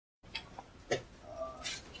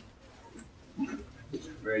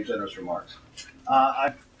Very generous remarks.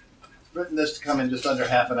 I've written this to come in just under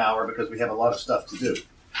half an hour because we have a lot of stuff to do.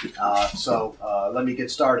 So let me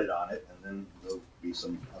get started on it, and then there'll be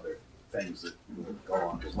some other things that will go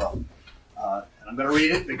on as well. And I'm going to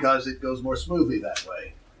read it because it goes more smoothly that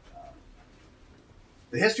way.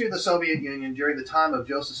 The history of the Soviet Union during the time of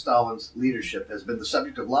Joseph Stalin's leadership has been the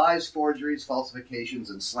subject of lies, forgeries, falsifications,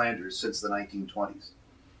 and slanders since the 1920s.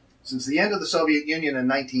 Since the end of the Soviet Union in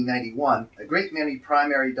 1991, a great many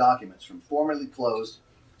primary documents from formerly closed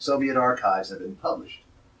Soviet archives have been published.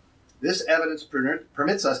 This evidence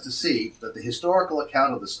permits us to see that the historical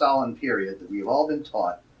account of the Stalin period that we have all been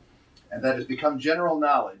taught and that has become general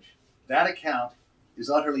knowledge, that account is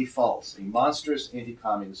utterly false, a monstrous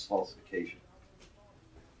anti-communist falsification.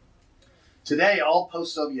 Today, all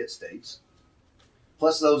post-Soviet states,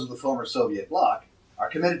 plus those of the former Soviet bloc, are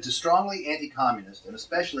committed to strongly anti-communist and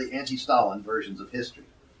especially anti-Stalin versions of history.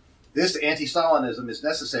 This anti-Stalinism is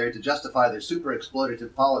necessary to justify their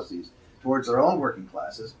super-exploitative policies towards their own working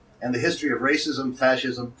classes and the history of racism,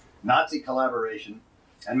 fascism, Nazi collaboration,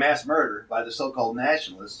 and mass murder by the so-called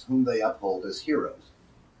nationalists whom they uphold as heroes.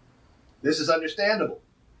 This is understandable.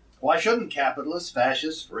 Why shouldn't capitalists,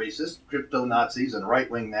 fascists, racists, crypto-Nazis, and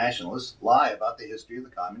right-wing nationalists lie about the history of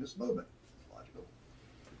the communist movement? Logical.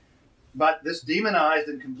 But this demonized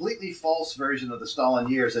and completely false version of the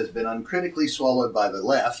Stalin years has been uncritically swallowed by the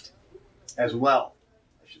left as well.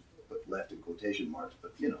 I should put left in quotation marks,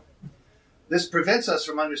 but you know. This prevents us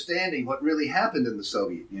from understanding what really happened in the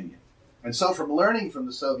Soviet Union, and so from learning from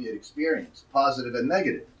the Soviet experience, positive and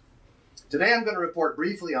negative. Today I'm going to report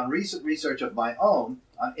briefly on recent research of my own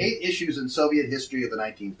on 8 issues in Soviet history of the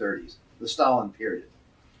 1930s, the Stalin period.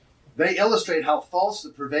 They illustrate how false the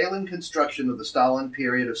prevailing construction of the Stalin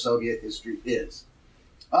period of Soviet history is.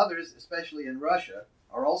 Others, especially in Russia,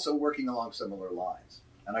 are also working along similar lines.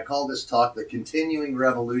 And I call this talk The Continuing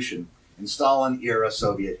Revolution in Stalin-Era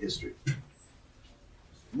Soviet History.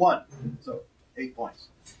 1. So, 8 points.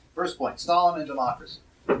 First point, Stalin and democracy.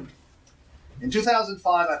 In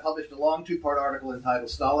 2005, I published a long 2-part article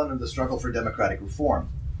entitled Stalin and the Struggle for Democratic Reform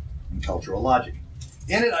in Cultural Logic.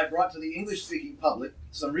 In it, I brought to the English-speaking public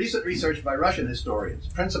some recent research by Russian historians,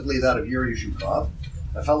 principally that of Yuri Sukhoi,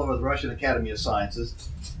 a fellow of the Russian Academy of Sciences,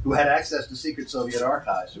 who had access to secret Soviet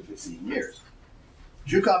archives for 15 years.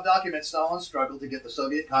 Sukhoi documents Stalin's struggle to get the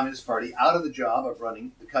Soviet Communist Party out of the job of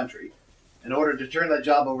running the country in order to turn that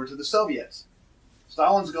job over to the Soviets.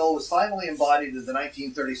 Stalin's goal was finally embodied in the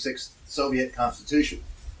 1936 Soviet Constitution,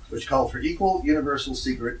 which called for equal, universal,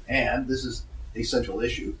 secret, and, this is a central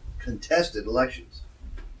issue, contested elections.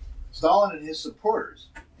 Stalin and his supporters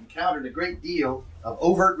encountered a great deal of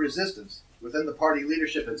overt resistance within the party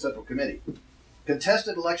leadership and Central Committee.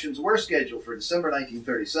 Contested elections were scheduled for December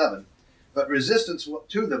 1937, but resistance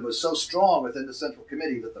to them was so strong within the Central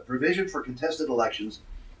Committee that the provision for contested elections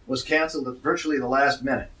was canceled at virtually the last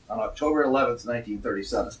minute on October 11th,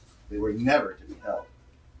 1937. They were never to be held.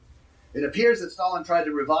 It appears that Stalin tried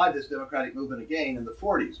to revive this democratic movement again in the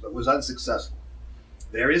 40s, but was unsuccessful.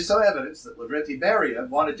 There is some evidence that Lavrentiy Beria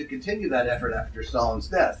wanted to continue that effort after Stalin's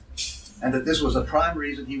death, and that this was a prime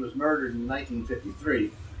reason he was murdered in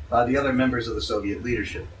 1953 by the other members of the Soviet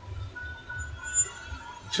leadership.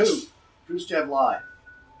 2. Khrushchev lied.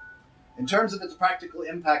 In terms of its practical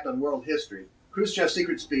impact on world history, Khrushchev's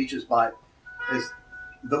secret speech is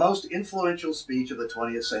the most influential speech of the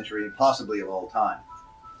 20th century and possibly of all time.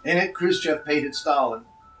 In it, Khrushchev painted Stalin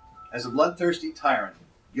as a bloodthirsty tyrant,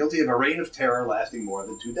 guilty of a reign of terror lasting more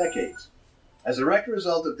than 2 decades. As a direct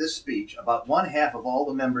result of this speech, about 1/2 of all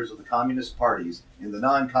the members of the communist parties in the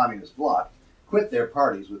non-communist bloc quit their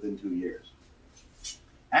parties within 2 years.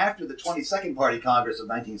 After the 22nd Party Congress of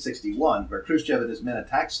 1961, where Khrushchev and his men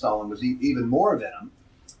attacked Stalin with even more venom,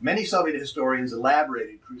 many Soviet historians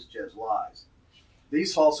elaborated Khrushchev's lies.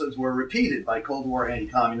 These falsehoods were repeated by Cold War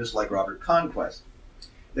anti-communists like Robert Conquest.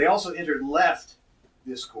 They also entered left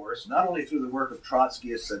discourse, not only through the work of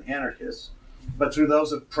Trotskyists and anarchists, but through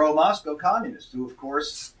those of pro-Moscow communists, who, of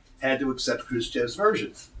course, had to accept Khrushchev's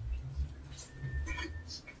version.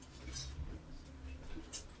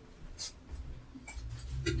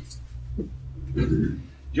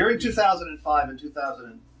 During 2005,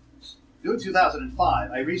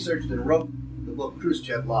 I researched and wrote the book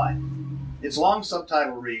Khrushchev Lied. Its long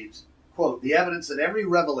subtitle reads, quote, "The evidence that every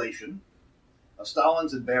revelation of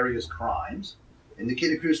Stalin's and Beria's crimes in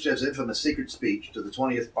Nikita Khrushchev's infamous secret speech to the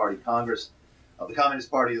 20th Party Congress of the Communist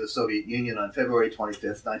Party of the Soviet Union on February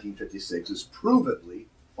 25th, 1956 is provably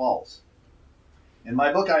false. In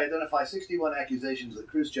my book, I identify 61 accusations that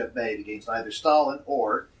Khrushchev made against either Stalin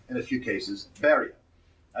or, in a few cases, Beria.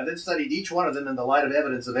 I then studied each one of them in the light of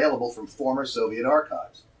evidence available from former Soviet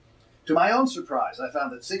archives. To my own surprise, I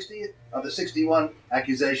found that 60 of the 61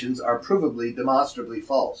 accusations are provably, demonstrably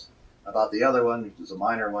false. About the other one, which is a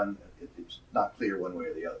minor one, it's not clear one way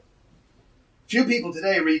or the other. Few people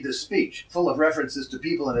today read this speech, full of references to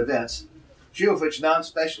people and events, few of which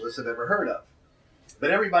non-specialists have ever heard of. But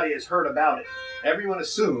everybody has heard about it. Everyone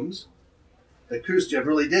assumes that Khrushchev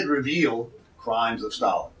really did reveal crimes of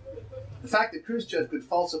Stalin. The fact that Khrushchev could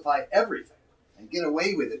falsify everything and get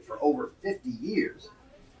away with it for over 50 years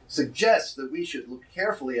suggests that we should look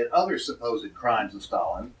carefully at other supposed crimes of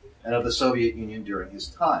Stalin and of the Soviet Union during his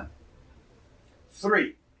time.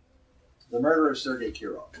 3. The murder of Sergei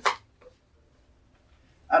Kirov.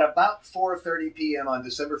 At about 4:30 p.m. on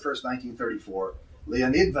December 1st, 1934,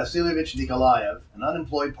 Leonid Vasilievich Nikolaev, an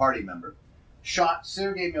unemployed party member, shot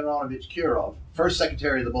Sergei Mironovich Kirov, first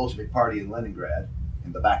secretary of the Bolshevik Party in Leningrad,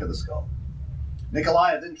 in the back of the skull.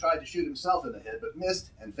 Nikolaev then tried to shoot himself in the head, but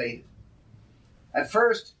missed and fainted. At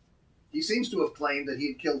first, he seems to have claimed that he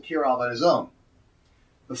had killed Kirov on his own.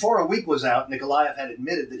 Before a week was out, Nikolaev had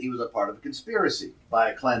admitted that he was a part of a conspiracy by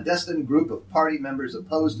a clandestine group of party members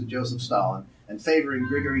opposed to Joseph Stalin and favoring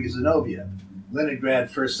Grigory Zinoviev, Leningrad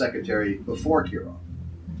first secretary before Kirov.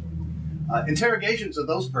 Interrogations of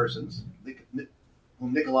those persons,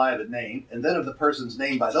 whom Nikolaev had named, and then of the persons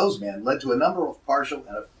named by those men, led to a number of partial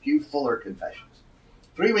and a few fuller confessions.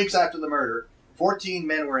 3 weeks after the murder, 14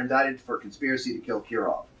 men were indicted for conspiracy to kill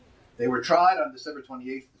Kirov. They were tried on December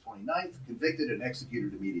 28th to 29th, convicted and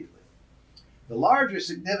executed immediately. The larger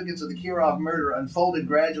significance of the Kirov murder unfolded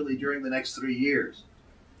gradually during the next 3 years.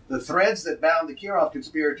 The threads that bound the Kirov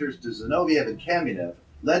conspirators to Zinoviev and Kamenev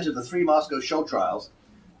led to the 3 Moscow show trials,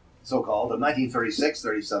 so-called, of 1936,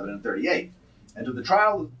 37, and 38, and to the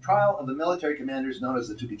trial of the military commanders known as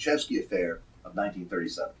the Tukhachevsky affair of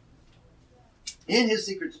 1937. In his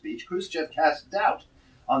secret speech, Khrushchev cast doubt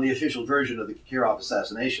on the official version of the Kirov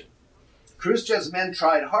assassination. Khrushchev's men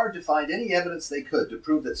tried hard to find any evidence they could to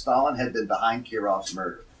prove that Stalin had been behind Kirov's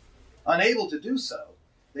murder. Unable to do so,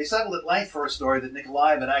 they settled at length for a story that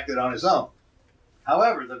Nikolaev had acted on his own.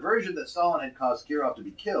 However, the version that Stalin had caused Kirov to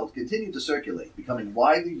be killed continued to circulate, becoming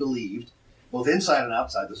widely believed both inside and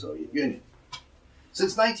outside the Soviet Union.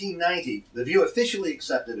 Since 1990, the view officially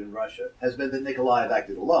accepted in Russia has been that Nikolaev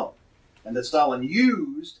acted alone, and that Stalin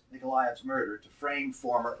used Nikolaev's murder to frame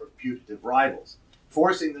former or putative rivals,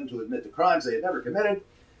 forcing them to admit to crimes they had never committed,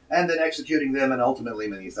 and then executing them and ultimately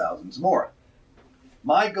many thousands more.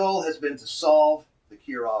 My goal has been to solve the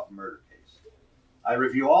Kirov murder case. I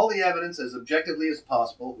review all the evidence as objectively as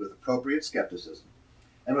possible with appropriate skepticism,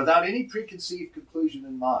 and without any preconceived conclusion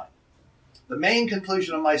in mind. The main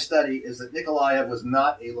conclusion of my study is that Nikolaev was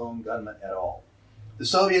not a lone gunman at all. The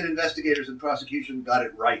Soviet investigators and prosecution got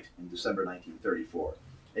it right in December 1934.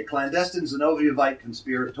 A clandestine Zinovievite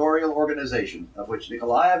conspiratorial organization, of which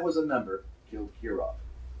Nikolaev was a member, killed Kirov.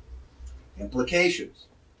 Implications.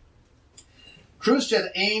 Khrushchev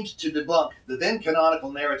aimed to debunk the then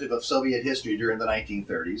canonical narrative of Soviet history during the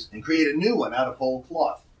 1930s and create a new one out of whole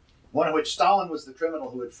cloth, one in which Stalin was the criminal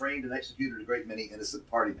who had framed and executed a great many innocent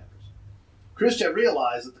party members. Khrushchev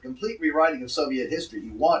realized that the complete rewriting of Soviet history he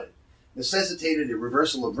wanted necessitated a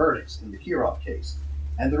reversal of verdicts in the Kirov case,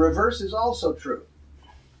 and the reverse is also true.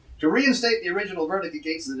 To reinstate the original verdict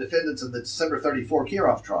against the defendants of the December 34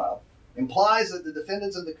 Kirov trial implies that the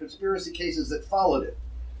defendants of the conspiracy cases that followed it,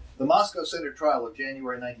 the Moscow Center trial of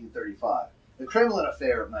January 1935, the Kremlin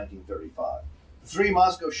affair of 1935, the 3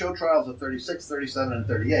 Moscow show trials of 36, 37, and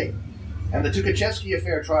 38, and the Tukhachevsky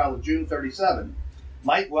affair trial of June 37,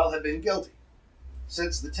 might well have been guilty.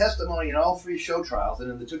 Since the testimony in all 3 show trials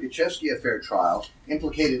and in the Tukhachevsky affair trial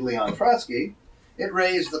implicated Leon Trotsky, it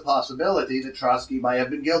raised the possibility that Trotsky might have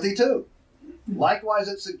been guilty too. Likewise,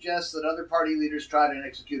 it suggests that other party leaders tried and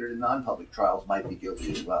executed in non-public trials might be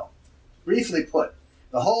guilty as well. Briefly put,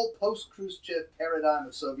 the whole post-Khrushchev paradigm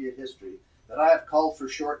of Soviet history that I have called for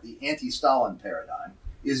short the anti-Stalin paradigm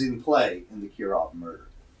is in play in the Kirov murder.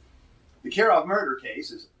 The Kirov murder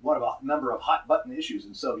case is one of a number of hot-button issues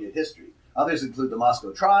in Soviet history. Others include the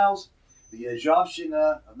Moscow trials, the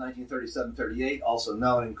Azovshchina of 1937-38, also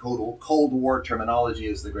known in Cold War terminology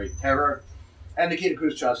as the Great Terror, and Nikita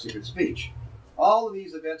Khrushchev's secret speech. All of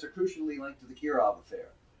these events are crucially linked to the Kirov affair.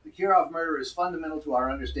 The Kirov murder is fundamental to our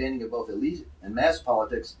understanding of both elite and mass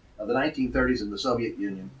politics of the 1930s in the Soviet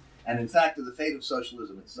Union, and in fact to the fate of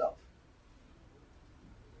socialism itself.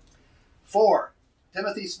 4.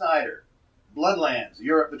 Timothy Snyder, Bloodlands,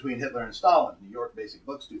 Europe Between Hitler and Stalin, New York Basic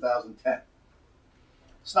Books, 2010.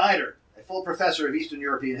 Snyder, a full professor of Eastern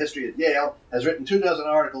European history at Yale, has written 24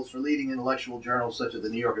 articles for leading intellectual journals such as the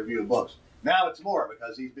New York Review of Books, Now it's more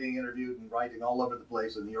because he's being interviewed and writing all over the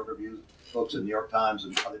place in New York Review, books in New York Times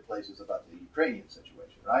and other places about the Ukrainian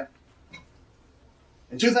situation, right?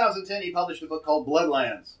 In 2010, he published a book called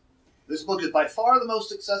Bloodlands. This book is by far the most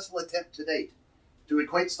successful attempt to date to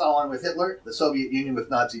equate Stalin with Hitler, the Soviet Union with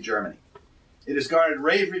Nazi Germany. It has garnered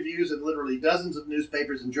rave reviews in literally dozens of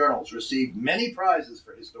newspapers and journals, received many prizes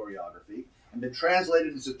for historiography, and been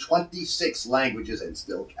translated into 26 languages and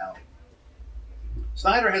still counting.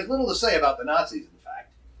 Snyder has little to say about the Nazis, in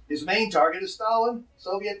fact. His main target is Stalin,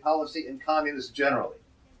 Soviet policy, and communists generally.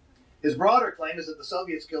 His broader claim is that the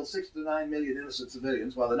Soviets killed 6 to 9 million innocent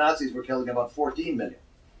civilians, while the Nazis were killing about 14 million.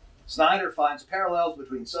 Snyder finds parallels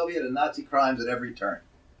between Soviet and Nazi crimes at every turn.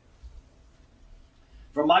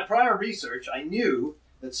 From my prior research, I knew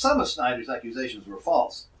that some of Snyder's accusations were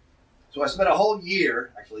false. So I spent a whole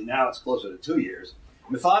year, actually now it's closer to 2 years,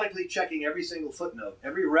 methodically checking every single footnote,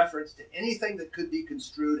 every reference to anything that could be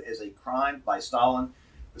construed as a crime by Stalin,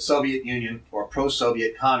 the Soviet Union, or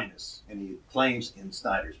pro-Soviet communists, and he claims in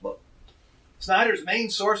Snyder's book. Snyder's main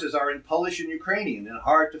sources are in Polish and Ukrainian and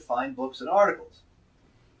hard-to-find books and articles.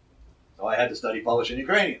 So I had to study Polish and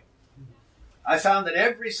Ukrainian. I found that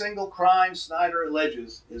every single crime Snyder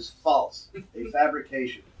alleges is false, a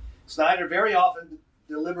fabrication. Snyder very often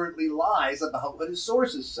deliberately lies about what his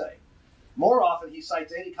sources say. More often, he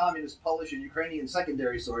cites anti-communist Polish and Ukrainian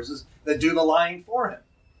secondary sources that do the lying for him.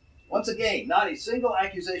 Once again, not a single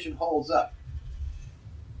accusation holds up.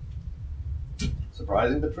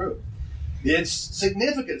 Surprising but true. The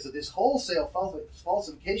significance of this wholesale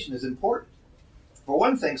falsification is important. For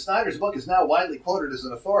one thing, Snyder's book is now widely quoted as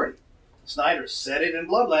an authority. Snyder said it in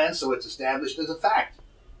Bloodlands, so it's established as a fact.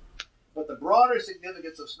 But the broader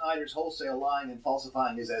significance of Snyder's wholesale lying and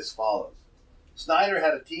falsifying is as follows. Snyder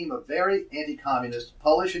had a team of very anti-communist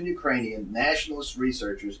Polish and Ukrainian nationalist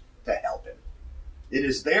researchers to help him. It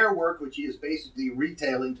is their work which he is basically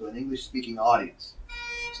retailing to an English-speaking audience.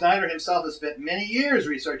 Snyder himself has spent many years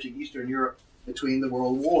researching Eastern Europe between the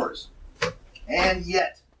world wars. And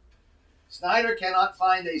yet, Snyder cannot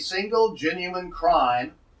find a single genuine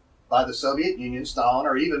crime by the Soviet Union, Stalin,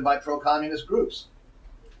 or even by pro-communist groups.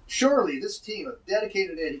 Surely this team of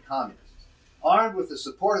dedicated anti-communists, armed with the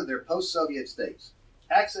support of their post-Soviet states,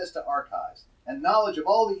 access to archives, and knowledge of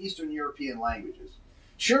all the Eastern European languages,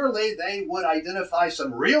 surely they would identify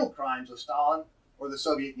some real crimes of Stalin or the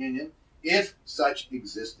Soviet Union if such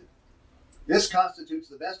existed. This constitutes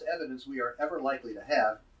the best evidence we are ever likely to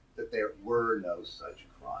have that there were no such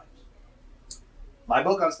crimes. My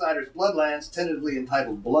book on Snyder's Bloodlands, tentatively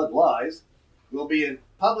entitled Blood Lies, will be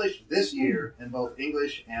published this year in both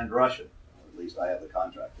English and Russian. At least I have the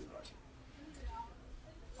contract in Russian.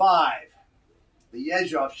 5. The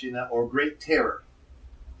Yezhovshchina, or Great Terror,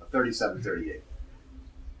 of 37-38.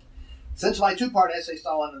 Since my two-part essay,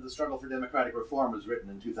 Stalin and the Struggle for Democratic Reform, was written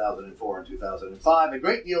in 2004 and 2005, a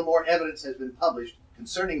great deal more evidence has been published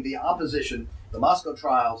concerning the opposition, the Moscow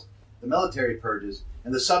trials, the military purges,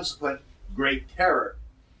 and the subsequent Great Terror.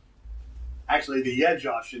 Actually, the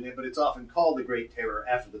Yezhovshchina, but it's often called the Great Terror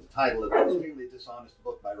after the title of an extremely dishonest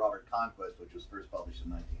book by Robert Conquest, which was first published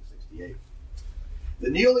in 1968. The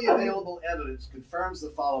newly available evidence confirms the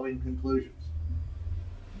following conclusions.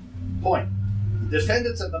 Point. The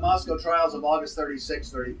defendants at the Moscow trials of August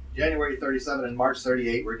 36, January 37, and March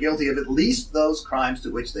 38 were guilty of at least those crimes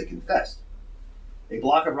to which they confessed. A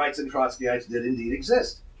bloc of Rights and Trotskyites did indeed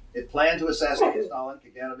exist. It planned to assassinate Stalin,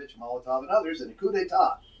 Kaganovich, Molotov, and others in a coup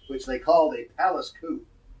d'etat, which they called a palace coup.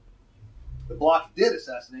 The bloc did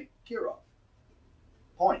assassinate Kirov.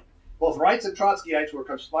 Point. Both Rights and Trotskyites were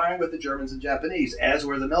conspiring with the Germans and Japanese, as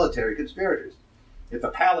were the military conspirators. If the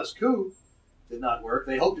palace coup did not work,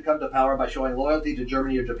 they hoped to come to power by showing loyalty to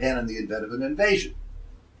Germany or Japan in the event of an invasion.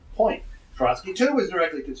 Point. Trotsky, too, was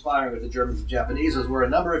directly conspiring with the Germans and Japanese, as were a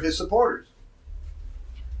number of his supporters.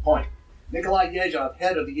 Point. Nikolai Yezhov,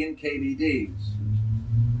 head of the NKVD,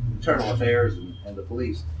 Internal Affairs and the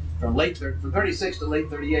police, from 36 to late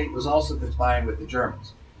 38, was also conspiring with the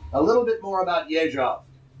Germans. A little bit more about Yezhov.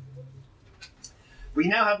 We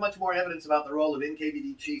now have much more evidence about the role of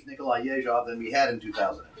NKVD chief Nikolai Yezhov than we had in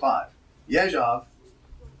 2005. Yezhov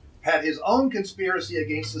had his own conspiracy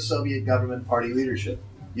against the Soviet government party leadership.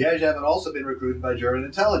 Yezhov had also been recruited by German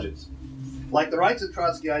intelligence. Like the Rights and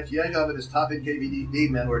Trotskyites, Yezhov and his top NKVD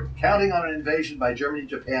men were counting on an invasion by Germany,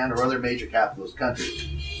 Japan, or other major capitalist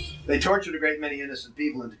countries. They tortured a great many innocent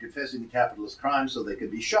people into confessing to capitalist crimes so they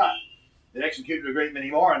could be shot. They executed a great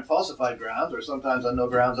many more on falsified grounds, or sometimes on no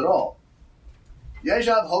grounds at all.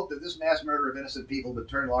 Yezhov hoped that this mass murder of innocent people would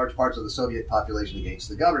turn large parts of the Soviet population against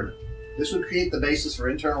the government. This would create the basis for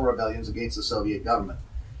internal rebellions against the Soviet government.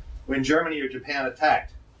 When Germany or Japan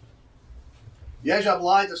attacked, Yezhov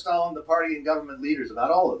lied to Stalin, the party, and government leaders about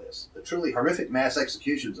all of this. The truly horrific mass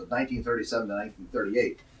executions of 1937 to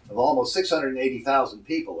 1938 of almost 680,000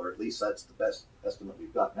 people, or at least that's the best estimate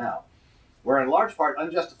we've got now, were in large part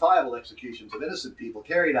unjustifiable executions of innocent people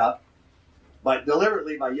carried out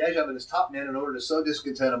deliberately by Yezhov and his top men in order to sow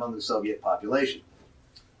discontent among the Soviet population.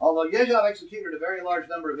 Although Yezhov executed a very large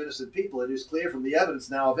number of innocent people, it is clear from the evidence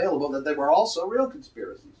now available that they were also real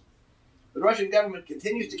conspiracies. The Russian government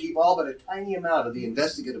continues to keep all but a tiny amount of the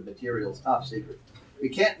investigative materials top secret. We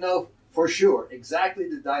can't know for sure exactly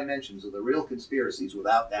the dimensions of the real conspiracies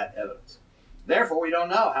without that evidence. Therefore, we don't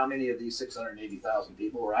know how many of these 680,000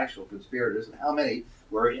 people were actual conspirators and how many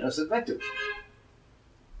were innocent victims.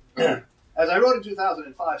 As I wrote in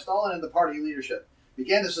 2005, Stalin and the party leadership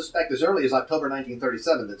began to suspect as early as October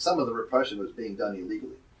 1937 that some of the repression was being done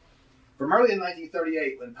illegally. From early in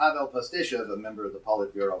 1938, when Pavel Postyshev, a member of the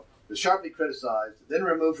Politburo, was sharply criticized, then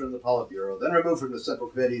removed from the Politburo, then removed from the Central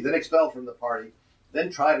Committee, then expelled from the party, then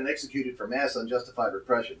tried and executed for mass unjustified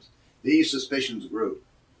repressions, these suspicions grew.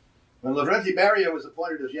 When Lavrenti Beria was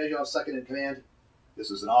appointed as Yezhov's second-in-command, this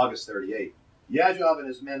was in August 38, Yezhov and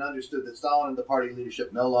his men understood that Stalin and the party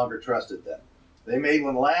leadership no longer trusted them. They made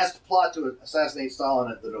one last plot to assassinate Stalin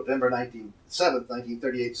at the November 7,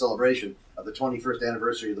 1938 celebration of the 21st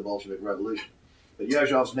anniversary of the Bolshevik Revolution. But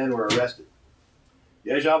Yezhov's men were arrested.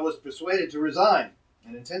 Yezhov was persuaded to resign.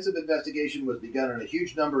 An intensive investigation was begun and a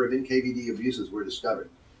huge number of NKVD abuses were discovered.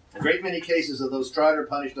 A great many cases of those tried or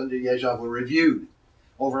punished under Yezhov were reviewed.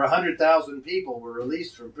 Over 100,000 people were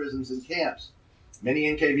released from prisons and camps. Many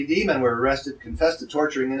NKVD men were arrested, confessed to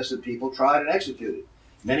torturing innocent people, tried and executed.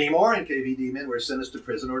 Many more NKVD men were sentenced to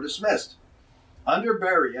prison or dismissed. Under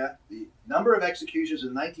Beria, the number of executions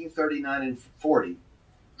in 1939 and 40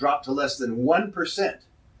 dropped to less than 1%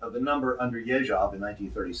 of the number under Yezhov in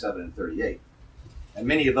 1937 and 38. And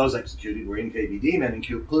many of those executed were NKVD men,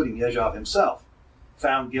 including Yezhov himself,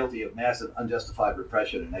 found guilty of massive unjustified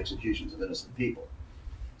repression and executions of innocent people.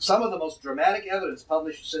 Some of the most dramatic evidence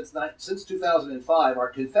published since 2005 are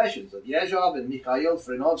confessions of Yezhov and Mikhail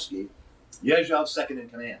Frenovsky, Yezhov's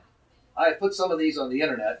second-in-command. I have put some of these on the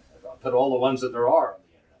internet. I've put all the ones that there are on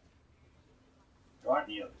the internet. There aren't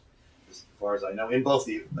any others, as far as I know, in both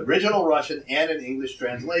the original Russian and an English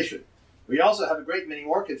translation. We also have a great many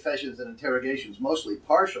more confessions and interrogations, mostly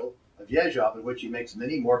partial, of Yezhov, in which he makes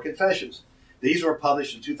many more confessions. These were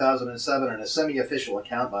published in 2007 in a semi-official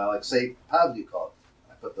account by Alexei Pavlikov.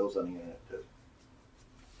 I put those on the internet too.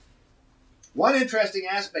 One interesting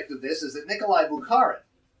aspect of this is that Nikolai Bukharin,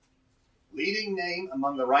 leading name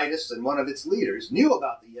among the rightists and one of its leaders, knew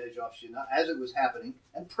about the Yezhov Shina as it was happening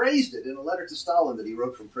and praised it in a letter to Stalin that he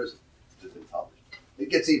wrote from prison, which has been published.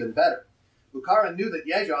 It gets even better. Bukharin knew that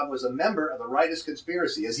Yezhov was a member of the rightist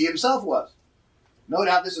conspiracy, as he himself was. No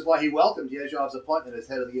doubt this is why he welcomed Yezhov's appointment as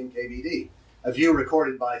head of the NKVD, a view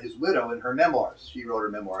recorded by his widow in her memoirs. She wrote her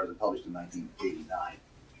memoirs and published in 1989.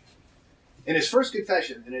 In his first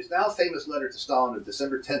confession, in his now famous letter to Stalin of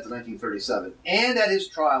December 10, 1937, and at his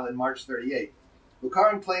trial in March 38,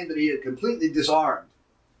 Bukharin claimed that he had completely disarmed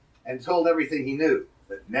and told everything he knew.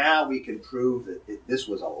 But now we can prove that this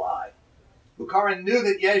was a lie. Bukharin knew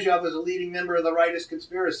that Yezhov was a leading member of the rightist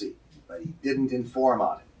conspiracy, but he didn't inform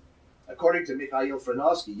on it. According to Mikhail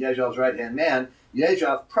Frenovsky, Yezhov's right-hand man,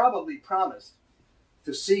 Yezhov probably promised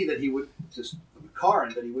to see that he would, to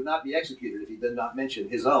Bukharin, that he would not be executed if he did not mention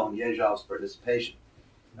his own, Yezhov's, participation.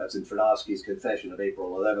 That's in Frenovsky's confession of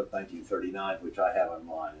April 11, 1939, which I have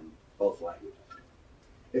online in both languages.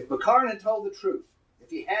 If Bukharin had told the truth, if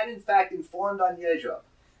he had in fact informed on Yezhov,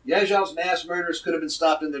 Yezhov's mass murders could have been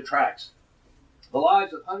stopped in their tracks. The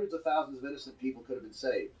lives of hundreds of thousands of innocent people could have been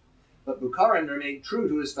saved. But Bukharin remained true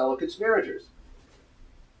to his fellow conspirators.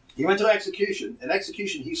 He went to execution, an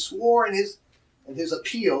execution he swore in his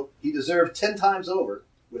appeal he deserved 10 times over,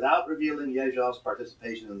 without revealing Yezhov's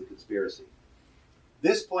participation in the conspiracy.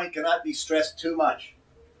 This point cannot be stressed too much.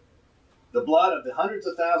 The blood of the hundreds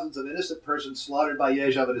of thousands of innocent persons slaughtered by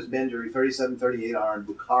Yezhov and his men during 37-38 are in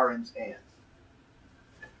Bukharin's hands.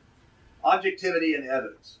 Objectivity and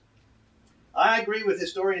evidence. I agree with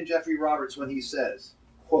historian Jeffrey Roberts when he says,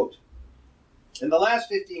 quote, "In the last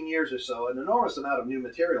 15 years or so, an enormous amount of new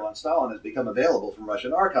material on Stalin has become available from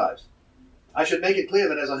Russian archives. I should make it clear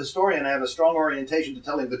that as a historian, I have a strong orientation to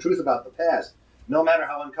telling the truth about the past, no matter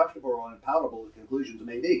how uncomfortable or unpalatable the conclusions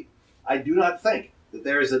may be. I do not think that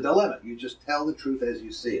there is a dilemma. You just tell the truth as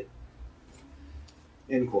you see it."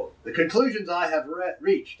 End quote. The conclusions I have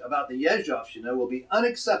reached about the Yezhov Shina will be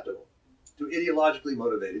unacceptable to ideologically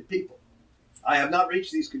motivated people. I have not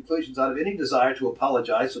reached these conclusions out of any desire to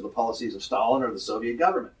apologize for the policies of Stalin or the Soviet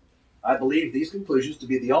government. I believe these conclusions to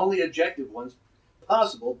be the only objective ones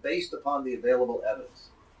possible based upon the available evidence.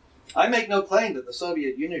 I make no claim that the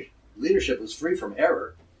Soviet Union leadership was free from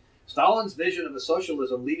error. Stalin's vision of a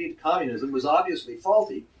socialism leading to communism was obviously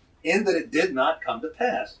faulty in that it did not come to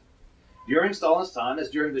pass. During Stalin's time, as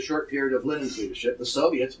during the short period of Lenin's leadership, the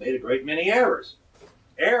Soviets made a great many errors.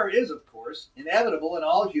 Error is, of course, inevitable in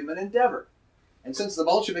all human endeavor. And since the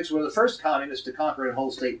Bolsheviks were the first communists to conquer and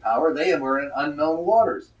hold state power, they were in unknown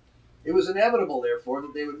waters. It was inevitable, therefore,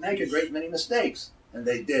 that they would make a great many mistakes, and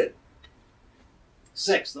they did.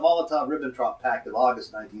 6. The Molotov-Ribbentrop Pact of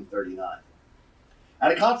August 1939.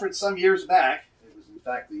 At a conference some years back, it was in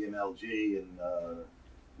fact the MLG in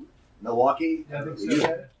Milwaukee. Yeah, I think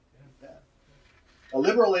so. A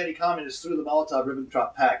liberal anti-communist threw the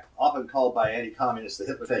Molotov-Ribbentrop Pact, often called by anti-communists the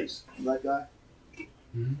Hitler face. You that guy?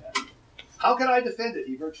 Mm-hmm. Yeah. How can I defend it?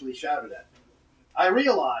 He virtually shouted at me. I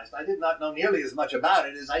realized I did not know nearly as much about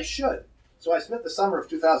it as I should, so I spent the summer of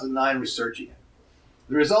 2009 researching it.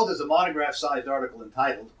 The result is a monograph-sized article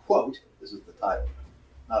entitled, quote, this is the title,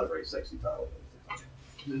 not a very sexy title.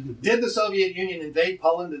 Did the Soviet Union invade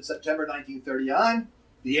Poland in September 1939?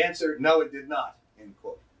 The answer, no, it did not, end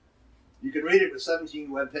quote. You can read it with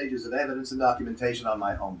 17 web pages of evidence and documentation on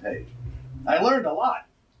my homepage. I learned a lot.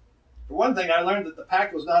 For one thing, I learned that the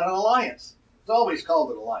pact was not an alliance. It's always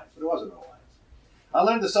called an alliance, but it wasn't an alliance. I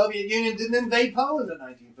learned the Soviet Union didn't invade Poland in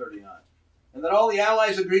 1939, and that all the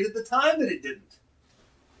Allies agreed at the time that it didn't.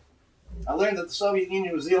 I learned that the Soviet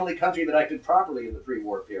Union was the only country that acted properly in the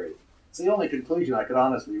pre-war period. It's the only conclusion I could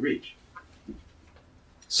honestly reach.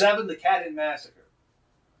 7. The Katyn Massacre.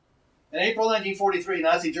 In April 1943,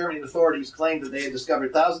 Nazi German authorities claimed that they had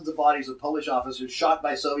discovered thousands of bodies of Polish officers shot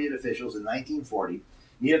by Soviet officials in 1940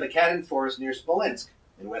 near the Katyn forest near Smolensk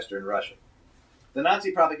in western Russia. The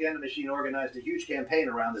Nazi propaganda machine organized a huge campaign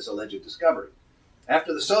around this alleged discovery.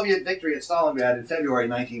 After the Soviet victory at Stalingrad in February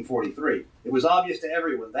 1943, it was obvious to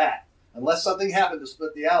everyone that, unless something happened to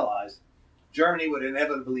split the Allies, Germany would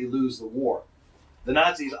inevitably lose the war. The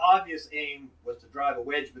Nazis' obvious aim was to drive a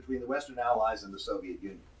wedge between the Western Allies and the Soviet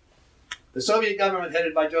Union. The Soviet government,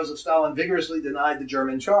 headed by Joseph Stalin, vigorously denied the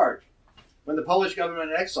German charge. When the Polish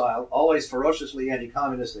government in exile, always ferociously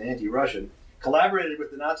anti-communist and anti-Russian, collaborated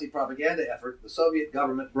with the Nazi propaganda effort, the Soviet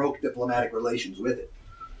government broke diplomatic relations with it.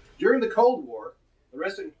 During the Cold War,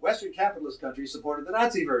 the Western capitalist countries supported the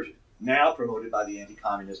Nazi version, now promoted by the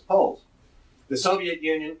anti-communist Poles. The Soviet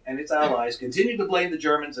Union and its allies continued to blame the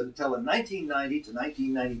Germans until in 1990 to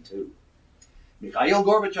 1992. Mikhail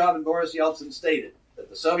Gorbachev and Boris Yeltsin stated that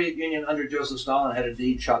the Soviet Union under Joseph Stalin had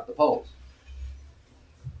indeed shot the Poles.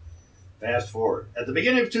 Fast forward. At the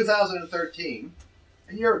beginning of 2013,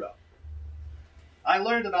 a year ago, I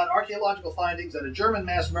learned about archaeological findings at a German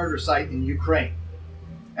mass murder site in Ukraine.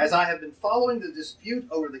 As I have been following the dispute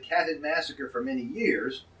over the Katyn massacre for many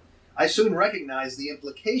years, I soon recognized the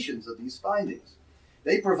implications of these findings.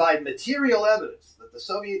 They provide material evidence that the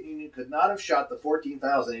Soviet Union could not have shot the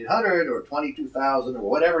 14,800 or 22,000 or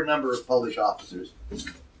whatever number of Polish officers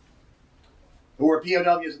who were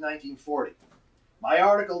POWs in 1940. My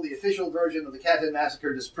article, The Official Version of the Katyn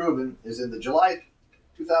Massacre Disproven, is in the July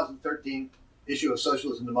 2013 issue of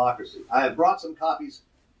Socialist and Democracy. I have brought some copies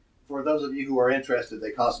for those of you who are interested.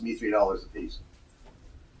 They cost me $3 a piece.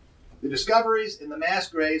 The discoveries in the mass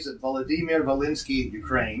graves at Volodymyr Volynski,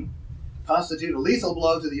 Ukraine, constitute a lethal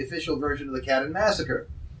blow to the official version of the Katyn massacre.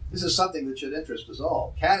 This is something that should interest us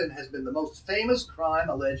all. Katyn has been the most famous crime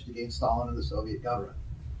alleged against Stalin and the Soviet government.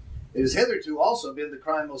 It has hitherto also been the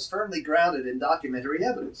crime most firmly grounded in documentary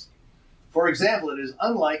evidence. For example, it is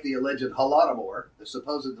unlike the alleged Holodomor, the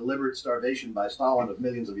supposed deliberate starvation by Stalin of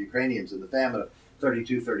millions of Ukrainians in the famine of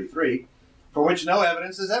 32-33, for which no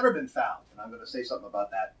evidence has ever been found. And I'm going to say something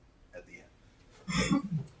about that at the end.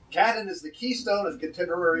 Katyn is the keystone of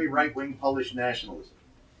contemporary right-wing Polish nationalism.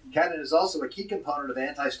 Katyn is also a key component of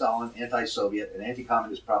anti-Stalin, anti-Soviet, and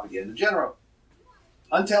anti-communist propaganda in general.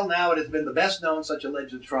 Until now, it has been the best-known such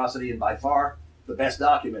alleged atrocity and by far the best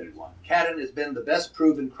documented one. Katyn has been the best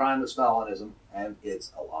proven crime of Stalinism, and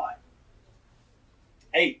it's a lie.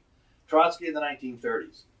 8. Trotsky in the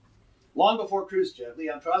 1930s. Long before Khrushchev,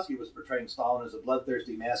 Leon Trotsky was portraying Stalin as a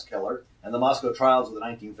bloodthirsty mass killer, and the Moscow trials of the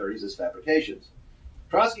 1930s as fabrications.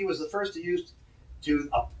 Trotsky was the first to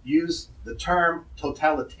use the term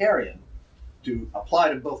totalitarian to apply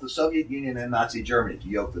to both the Soviet Union and Nazi Germany, to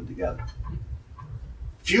yoke them together.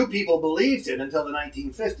 Few people believed it until the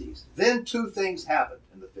 1950s. Then two things happened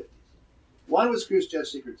in the 50s. One was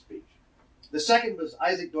Khrushchev's secret speech. The second was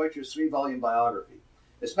Isaac Deutscher's 3-volume biography,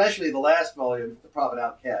 especially the last volume, The Prophet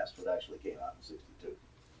Outcast, which actually came out in 1962.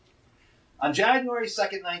 On January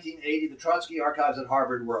 2nd, 1980, the Trotsky archives at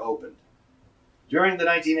Harvard were opened. During the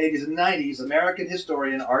 1980s and 90s, American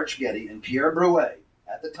historian Arch Getty and Pierre Brouet,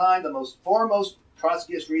 at the time the foremost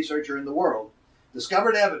Trotskyist researcher in the world,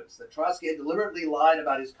 discovered evidence that Trotsky had deliberately lied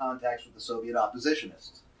about his contacts with the Soviet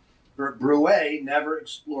oppositionists. But Brouet never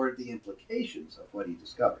explored the implications of what he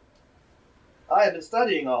discovered. I have been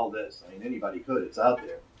studying all this. I mean, anybody could. It's out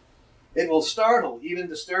there. It will startle, even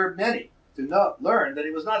disturb many, to learn that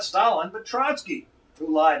it was not Stalin, but Trotsky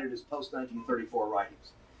who lied in his post-1934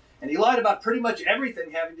 writings. And he lied about pretty much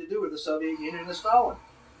everything having to do with the Soviet Union and Stalin.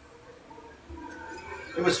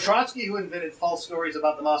 It was Trotsky who invented false stories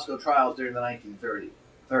about the Moscow trials during the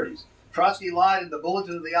 1930s. Trotsky lied in the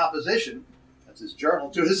Bulletin of the Opposition, that's his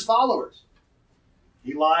journal, to his followers.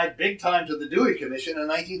 He lied big time to the Dewey Commission in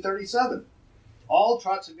 1937. All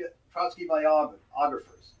Trotsky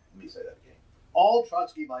biographers, let me say that again, all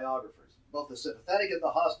Trotsky biographers, both the sympathetic and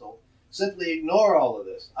the hostile, simply ignore all of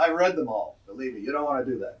this. I read them all. Believe me, you don't want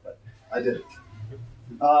to do that, but I did it.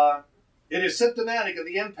 It is symptomatic of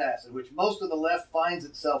the impasse in which most of the left finds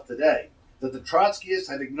itself today, that the Trotskyists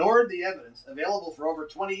have ignored the evidence available for over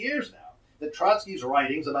 20 years now that Trotsky's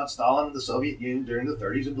writings about Stalin and the Soviet Union during the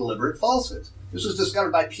 30s are deliberate falsehoods. This was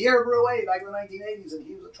discovered by Pierre Brouet back in the 1980s, and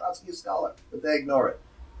he was a Trotskyist scholar, but they ignore it.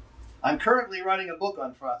 I'm currently writing a book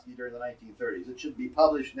on Trotsky during the 1930s. It should be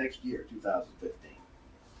published next year, 2015.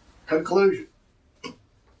 Conclusion.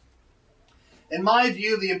 In my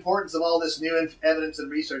view, the importance of all this new evidence and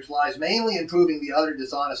research lies mainly in proving the utter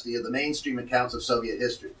dishonesty of the mainstream accounts of Soviet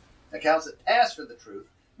history. Accounts that pass for the truth,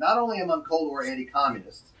 not only among Cold War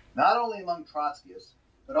anti-communists, not only among Trotskyists,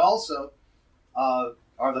 but also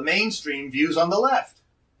are the mainstream views on the left.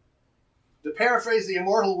 To paraphrase the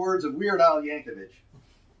immortal words of Weird Al Yankovic,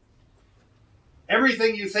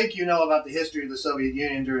 everything you think you know about the history of the Soviet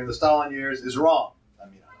Union during the Stalin years is wrong. I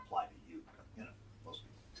mean, I apply to you, most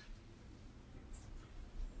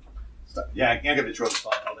people. Yeah, Yankovic wrote a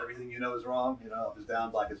song called Everything You Know Is Wrong. Up is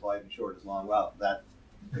down, black is white, and short is long. Well, that's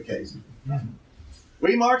the case.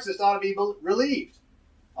 We Marxists ought to be relieved.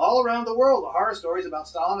 All around the world, the horror stories about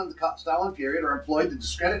Stalin and the Stalin period are employed to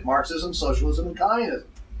discredit Marxism, socialism, and communism.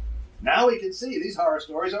 Now we can see these horror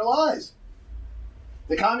stories are lies.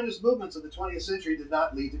 The communist movements of the 20th century did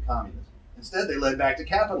not lead to communism. Instead, they led back to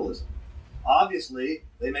capitalism. Obviously,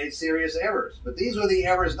 they made serious errors, but these were the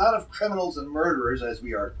errors not of criminals and murderers, as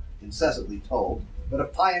we are incessantly told, but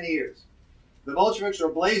of pioneers. The Bolsheviks were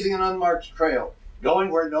blazing an unmarked trail, going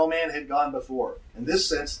where no man had gone before. In this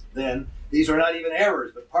sense, then, these are not even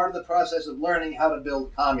errors, but part of the process of learning how to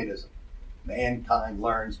build communism. Mankind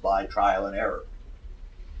learns by trial and error.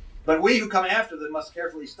 But we who come after them must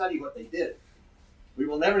carefully study what they did. We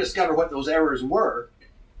will never discover what those errors were,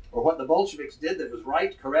 or what the Bolsheviks did that was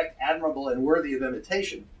right, correct, admirable, and worthy of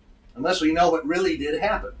imitation, unless we know what really did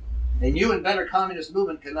happen. A new and better communist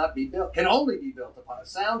movement can only be built upon a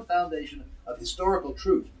sound foundation of historical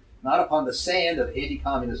truth, not upon the sand of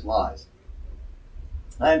anti-communist lies.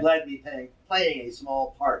 I am glad to be playing a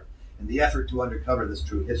small part in the effort to uncover this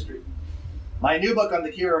true history. My new book on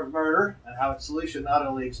the cure of murder and how its solution not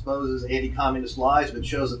only exposes anti-communist lies, but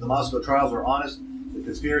shows that the Moscow trials were honest, the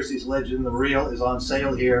conspiracies alleged in the real, is on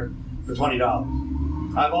sale here for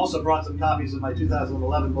 $20. I've also brought some copies of my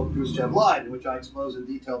 2011 book, Khrushchev Lied, in which I expose in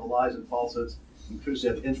detail the lies and falsehoods in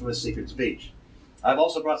Khrushchev's infamous secret speech. I've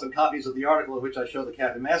also brought some copies of the article in which I show the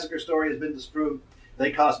Katyn massacre story has been disproved.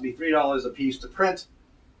 They cost me $3 a piece to print.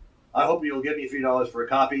 I hope you'll give me $3 for a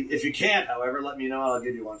copy. If you can't, however, let me know and I'll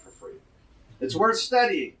give you one for free. It's worth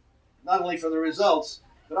studying, not only for the results,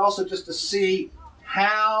 but also just to see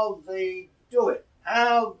how they do it,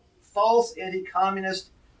 how false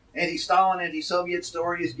anti-communist, anti-Stalin, anti-Soviet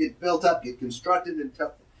stories get built up, get constructed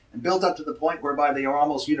and built up to the point whereby they are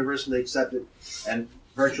almost universally accepted and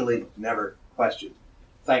virtually never questioned.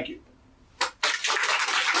 Thank you.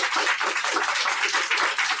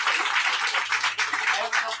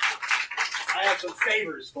 I have some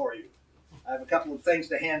favors for you. I have a couple of things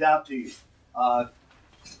to hand out to you.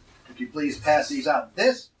 Could you please pass these out?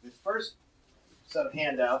 This first set of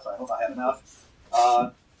handouts, I hope I have enough,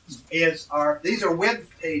 these are web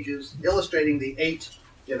pages illustrating the 8,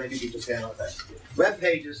 maybe you just hand out that. Web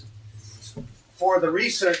pages for the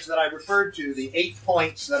research that I referred to, the 8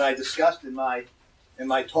 points that I discussed in my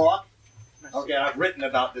talk. Okay, I've written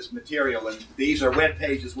about this material, and these are web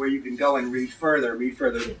pages where you can go and read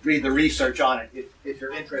the research on it if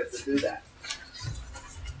you're interested to do that.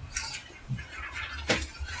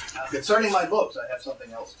 Concerning my books, I have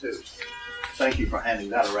something else too. Thank you for handing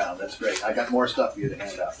that around. That's great. I got more stuff for you to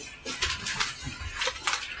hand out.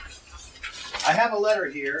 I have a letter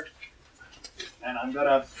here, and I'm going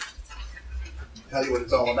to tell you what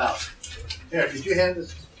it's all about. Here, could you hand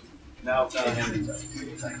this Now,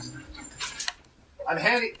 thanks. I'm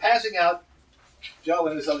passing out, Joe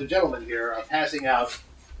and this other gentleman here are passing out,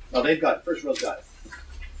 well, they've got it, first row's got it.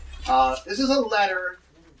 This is a letter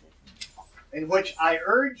in which I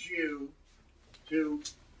urge you to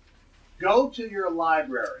go to your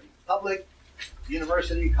library, public,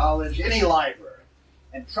 university, college, any library,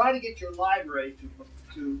 and try to get your library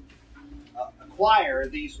to acquire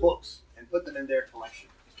these books and put them in their collection.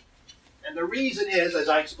 And the reason is, as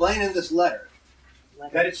I explain in this letter,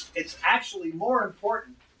 that it's actually more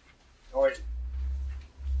important, or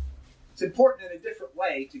it's important in a different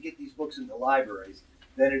way to get these books into libraries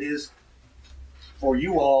than it is for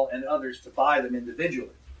you all and others to buy them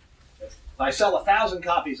individually. If I sell 1,000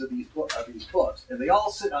 copies of these books, and they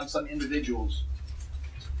all sit on some individual's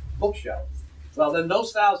bookshelf, well, then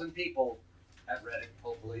those 1,000 people have read it,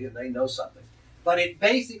 hopefully, and they know something. But it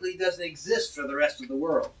basically doesn't exist for the rest of the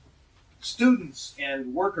world. Students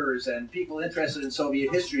and workers and people interested in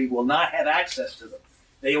Soviet history will not have access to them.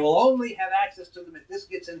 They will only have access to them if this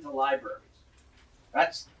gets into libraries.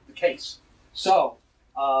 That's the case. So,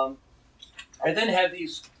 I then have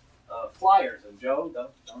these flyers, and Joe,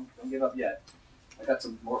 don't give up yet. I got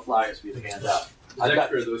some more flyers for you to hand out. There's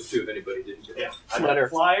extra of those too if anybody didn't get them. I've got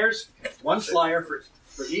flyers, one flyer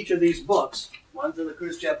for each of these books. One for the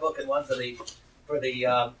Khrushchev book and one for the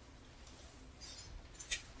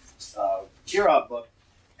Kirov book.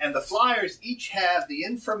 And the flyers each have the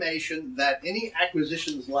information that any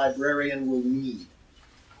acquisitions librarian will need.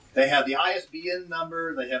 They have the ISBN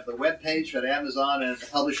number, they have the web page at Amazon and at the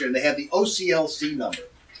publisher, and they have the OCLC number.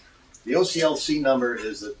 The OCLC number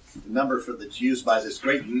is the number that's used by this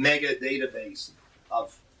great mega database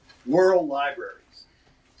of world libraries.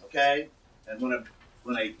 Okay? And when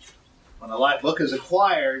a book is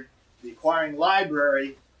acquired, the acquiring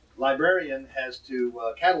librarian has to,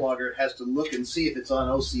 cataloger has to look and see if it's on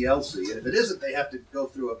OCLC. And if it isn't, they have to go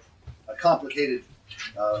through a complicated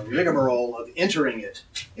rigmarole of entering it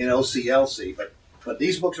in OCLC. But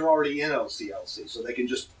these books are already in OCLC, so they can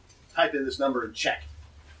just type in this number and check.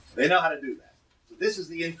 They know how to do that. So this is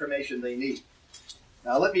the information they need.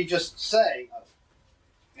 Now let me just say,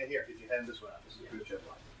 and here, could you hand this one out? This is a Khrushchev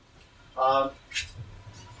line.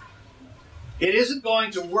 It isn't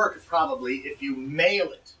going to work probably if you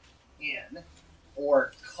mail it in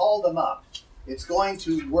or call them up. It's going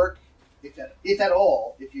to work, if at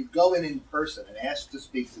all, if you go in person and ask to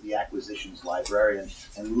speak to the acquisitions librarian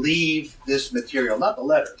and leave this material, not the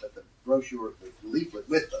letter, but the brochure, the leaflet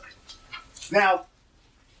with them. Now,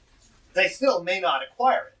 they still may not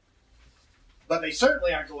acquire it, but they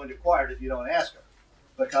certainly aren't going to acquire it if you don't ask them,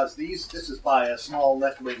 because this is by a small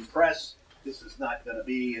left-wing press. This is not going to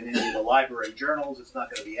be in any of the library journals. It's not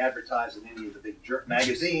going to be advertised in any of the big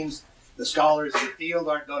magazines. The scholars in the field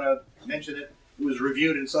aren't going to mention it. It was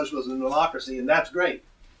reviewed in Socialism and Democracy, and that's great.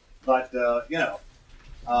 But,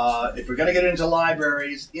 if we're going to get into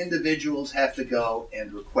libraries, individuals have to go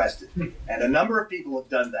and request it. And a number of people have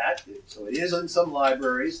done that. So it is in some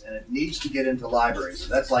libraries, and it needs to get into libraries. So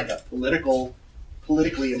that's like a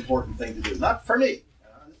politically important thing to do. Not for me.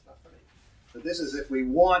 It's not for me. But this is if we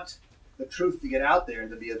want the truth to get out there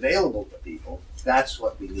and to be available to people, that's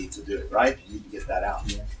what we need to do, right? We need to get that out.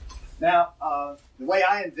 Yeah. Now, the way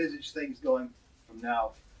I envisage things going from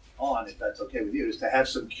now on, if that's okay with you, is to have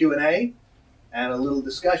some Q&A and a little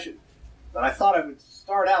discussion. But I thought I would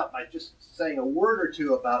start out by just saying a word or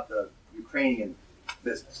two about the Ukrainian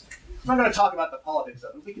business. I'm not going to talk about the politics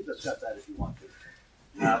of it. We can discuss that if you want to.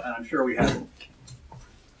 And I'm sure we have,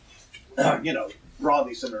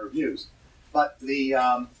 broadly similar views. But there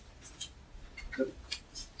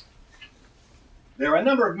are a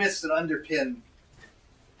number of myths that underpin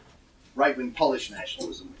right-wing Polish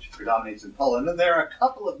nationalism, which predominates in Poland. And there are a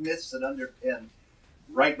couple of myths that underpin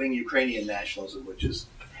right-wing Ukrainian nationalism, which is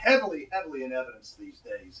heavily in evidence these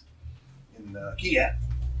days in Kiev,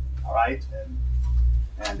 all right?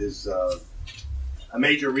 And is a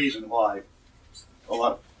major reason why a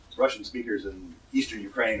lot of Russian speakers in eastern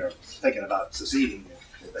Ukraine are thinking about seceding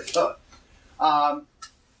if they could.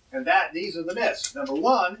 And these are the myths. Number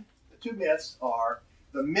one, the two myths are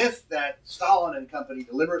the myth that Stalin and company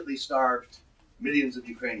deliberately starved millions of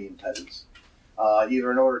Ukrainian peasants,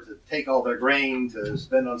 either in order to take all their grain to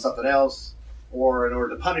spend on something else, or in order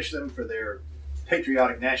to punish them for their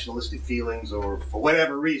patriotic nationalistic feelings, or for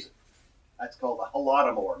whatever reason. That's called the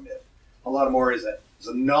Holodomor myth. Holodomor is a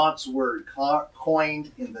nonce word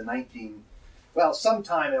coined in the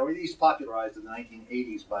sometime, or at least popularized in the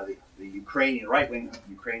 1980s by the Ukrainian, right-wing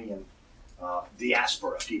Ukrainian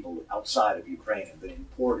diaspora, people outside of Ukraine, and then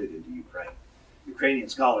imported into Ukraine. Ukrainian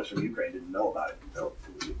scholars from Ukraine didn't know about it until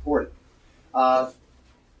it was imported.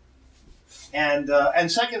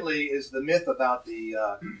 And secondly is the myth about the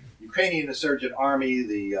Ukrainian insurgent army,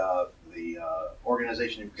 the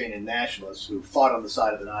organization of Ukrainian nationalists who fought on the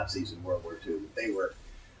side of the Nazis in World War II.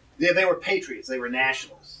 They were patriots. They were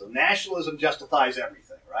nationalists. So nationalism justifies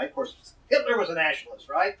everything, right? Of course, Hitler was a nationalist,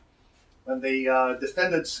 right? When the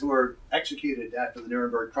defendants who were executed after the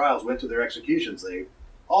Nuremberg trials went to their executions,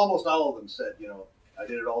 almost all of them said, I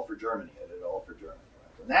did it all for Germany. I did it all for Germany.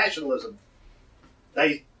 Right? So nationalism,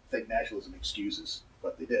 they think nationalism excuses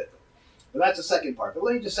what they did. But that's the second part. But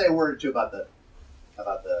let me just say a word or two about the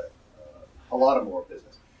Holodomor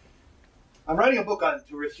business. I'm writing a book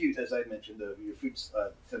to refute, as I mentioned,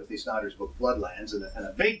 Timothy Snyder's book, Bloodlands, and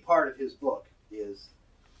a big part of his book is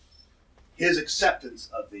his acceptance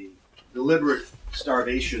of the deliberate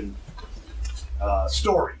starvation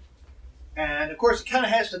story. And of course, it kind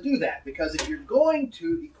of has to do that, because if you're going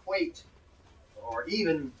to equate, or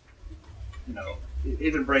even,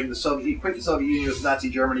 even bring equate the Soviet Union with Nazi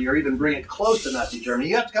Germany, or even bring it close to Nazi Germany,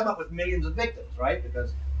 you have to come up with millions of victims, right?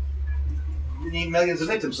 Because you need millions of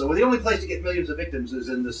victims. So the only place to get millions of victims is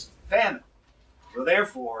in this famine. So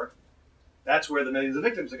therefore, that's where the millions of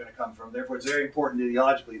victims are going to come from. Therefore, it's very important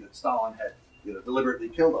ideologically that Stalin had deliberately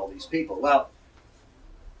killed all these people. Well,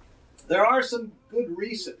 there is some good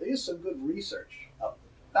research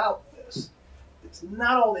about this. It's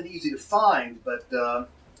not all that easy to find, but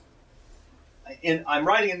I'm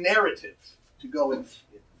writing a narrative to go in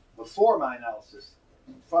before my analysis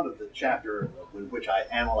in front of the chapter in which I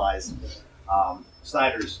analyze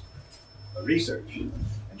Snyder's research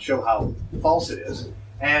and show how false it is.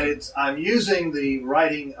 And I'm using the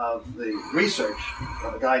writing of the research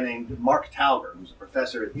of a guy named Mark Tauger, who's a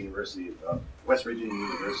professor at the University of West Virginia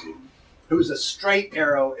University, who's a straight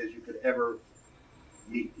arrow as you could ever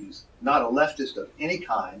meet. He's not a leftist of any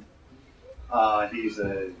kind. He's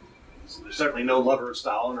certainly no lover of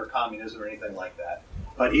Stalin or communism or anything like that.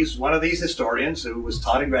 But he's one of these historians who was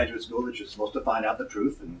taught in graduate school that you're supposed to find out the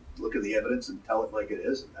truth and look at the evidence and tell it like it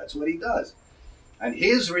is, and that's what he does. And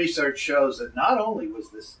his research shows that not only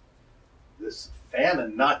was this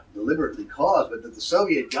famine not deliberately caused, but that the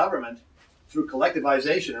Soviet government, through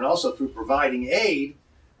collectivization and also through providing aid,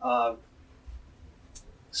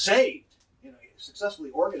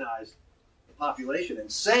 successfully organized the population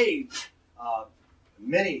and saved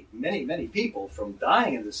many people from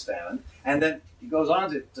dying in this famine. And then he goes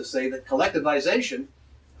on to say that collectivization,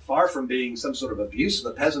 far from being some sort of abuse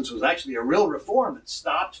of the peasants, was actually a real reform that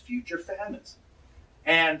stopped future famines.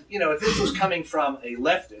 And, if this was coming from a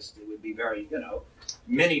leftist, it would be very,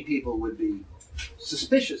 many people would be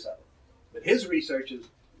suspicious of it. But his research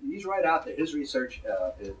he's right out there. His research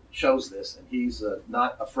it shows this, and he's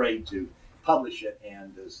not afraid to publish it,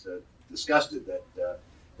 and is disgusted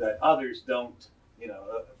that others don't,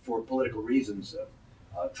 for political reasons,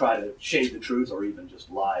 try to shade the truth or even just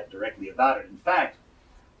lie directly about it. In fact,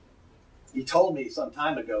 he told me some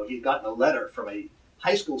time ago he'd gotten a letter from a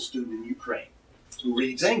high school student in Ukraine who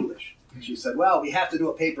reads English. She said, well, we have to do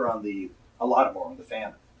a paper on the Holodomor, on the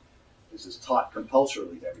famine. This is taught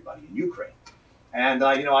compulsorily to everybody in Ukraine. And,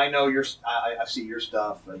 I know I see your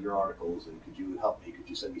stuff, your articles, and could you help me? Could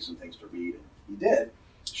you send me some things to read? And he did.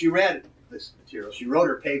 She read this material. She wrote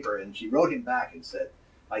her paper, and she wrote him back and said,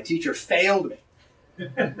 my teacher failed me.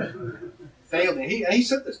 Failed me. And he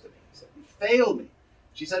said this to me. He said, he failed me.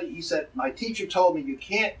 He said, my teacher told me you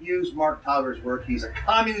can't use Mark Tauger's work. He's a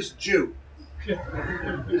communist Jew.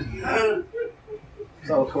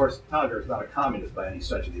 So, of course, Tauger is not a communist by any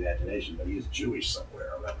stretch of the imagination, but he is Jewish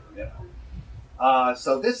somewhere or other,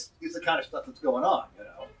 So this is the kind of stuff that's going on,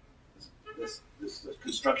 this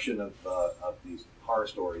construction of these horror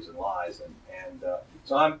stories and lies, and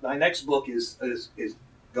so my next book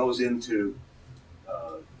goes into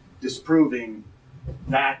disproving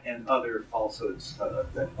that and other falsehoods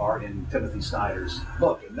that are in Timothy Snyder's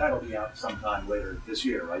book, and that'll be out sometime later this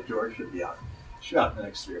year, right, George? Should be out in the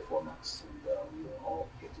next 3 or 4 months, and we'll all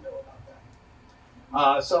get to know about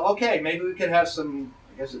that. So, okay, maybe we could have some,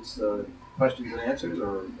 I guess it's questions and answers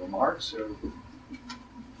or remarks or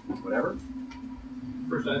whatever.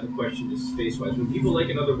 First, I have a question, just space-wise. When people like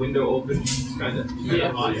another window open, it's kind of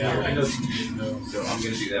I know. So I'm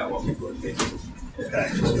going to do that while people are facing. Okay,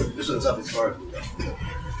 this one's up as far as we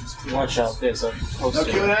go. Watch out, there's a poster.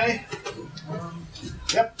 No Q&A?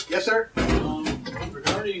 Yep. Yes, sir?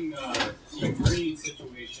 Regarding the Ukraine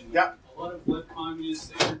situation, yep. A lot of left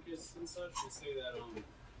communists, anarchists, and such will say that the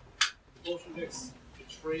Bolsheviks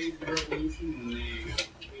betrayed the revolution when they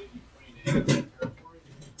invaded Ukraine and ended territory.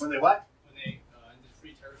 When they what? When they ended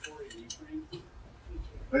free territory in Ukraine.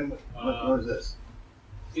 When was this?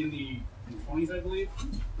 In the 20s, I believe.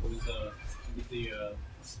 It was the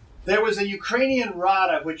There was a Ukrainian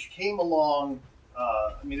Rada which came along.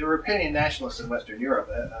 There were Ukrainian nationalists in Western Europe,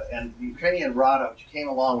 and the Ukrainian Rada which came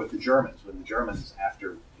along with the Germans when the Germans,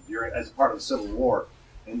 as a part of the Civil War,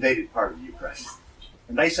 invaded part of Ukraine.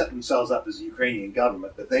 And they set themselves up as a Ukrainian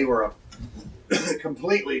government, but they were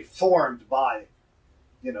completely formed by,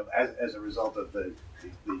 as a result of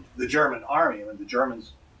the German army. When the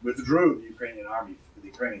Germans withdrew the Ukrainian army, the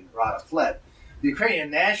Ukrainian Rada fled. The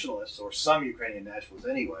Ukrainian nationalists, or some Ukrainian nationalists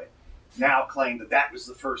anyway, now claim that that was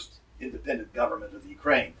the first independent government of the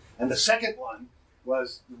Ukraine. And the second one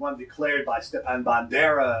was the one declared by Stepan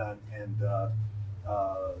Bandera and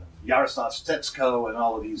Yaroslav Stetsko and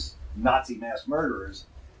all of these Nazi mass murderers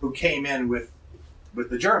who came in with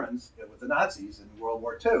the Germans, with the Nazis in World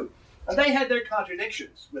War II. And they had their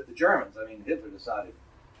contradictions with the Germans. I mean, Hitler decided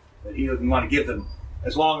that he didn't want to give them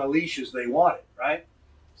as long a leash as they wanted, right?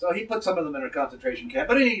 So he put some of them in a concentration camp,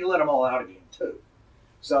 but he let them all out again, too.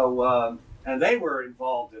 So, and they were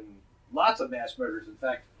involved in lots of mass murders. In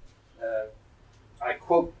fact, I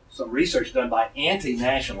quote some research done by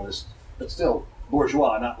anti-nationalist, but still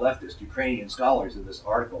bourgeois, not leftist, Ukrainian scholars in this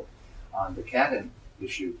article on the Katyn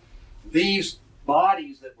issue. These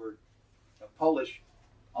bodies that were Polish,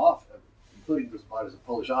 including the bodies of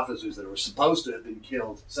Polish officers that were supposed to have been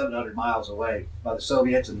killed 700 miles away by the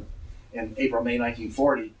Soviets in April, May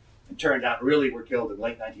 1940, and turned out really were killed in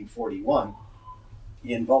late 1941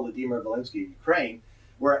 in Volodymyr Volynski, Ukraine,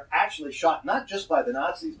 were actually shot not just by the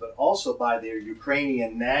Nazis, but also by their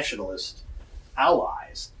Ukrainian nationalist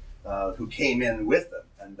allies who came in with them.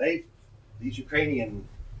 And these Ukrainian,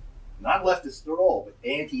 not leftists at all, but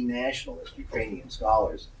anti-nationalist Ukrainian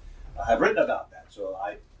scholars have written about that. So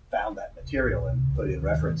I found that material and put in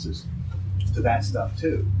references to that stuff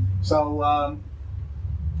too. So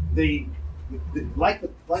like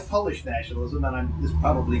Polish nationalism, and this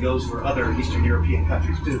probably goes for other Eastern European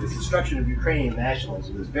countries too, the construction of Ukrainian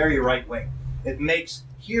nationalism is very right-wing. It makes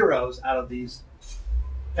heroes out of these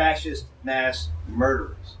fascist mass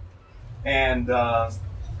murderers. And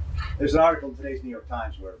there's an article in today's New York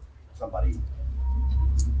Times where somebody,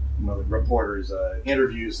 the reporters,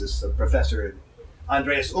 interviews this professor,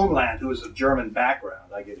 Andreas Umland, who is of German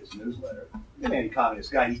background. I get his newsletter. He's an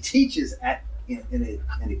anti-communist guy. He teaches in a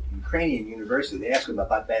Ukrainian university. They asked him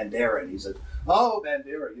about Bandera, and he said, "Oh,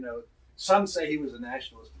 Bandera, some say he was a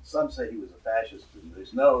nationalist, and some say he was a fascist, and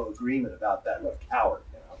there's no agreement about that. What a coward,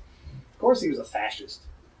 Of course he was a fascist.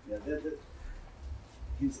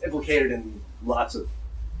 He's implicated in lots of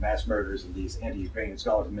mass murders, and these anti-Ukrainian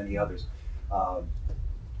scholars and many others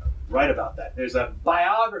write about that. There's a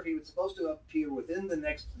biography that's supposed to appear within the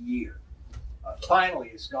next year.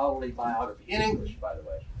 Finally, a scholarly biography, in English, by the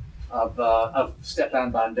way, of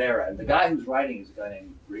Stepan Bandera. And the guy who's writing is a guy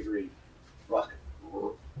named Grigory Rusalov.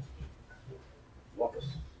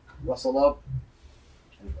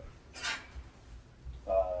 Anyway.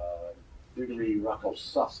 Grigory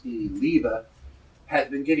Rakosovsky-Leva has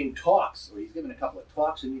been giving talks, or he's given a couple of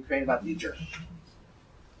talks in Ukraine about the Germans.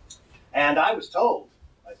 And I was told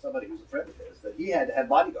by somebody who's a friend of his that he had to have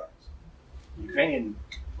bodyguards. The Ukrainian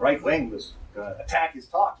right wing was going to attack his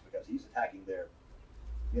talks because he's attacking their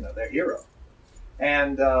hero.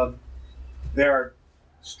 And there are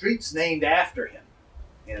streets named after him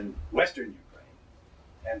in Western Ukraine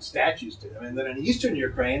and statues to him. And then in Eastern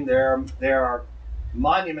Ukraine, there are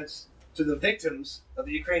monuments to the victims of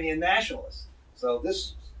the Ukrainian nationalists. So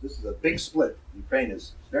this is a big split. Ukraine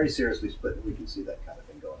is very seriously split, and we can see that kind of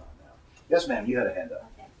thing going on now. Yes, ma'am, you had a hand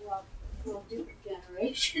up. Okay, well, Duke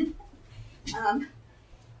generation.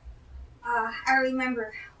 I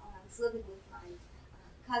remember when I was living with my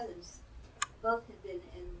cousins, both had been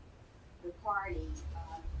in the party,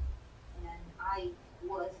 and I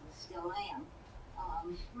was and still am.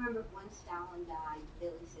 Remember when Stalin died,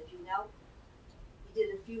 Billy said, he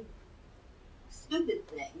did a few stupid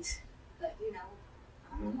things, but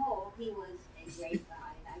on the whole, he was a great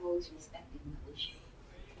guy, and I've always respected him. She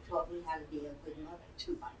taught me how to be a good mother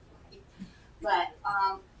too, by the way. But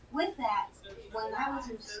with that, when I was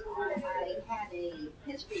in school, I had a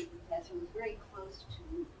history professor who was very close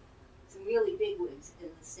to some really bigwigs in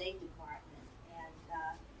the State Department, and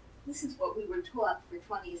this is what we were taught for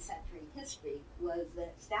 20th century history, was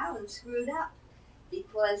that Stalin screwed up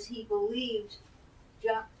because he believed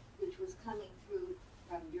junk which was coming through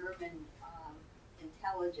from German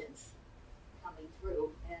intelligence coming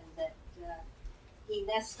through, and that he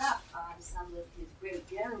messed up on some of his great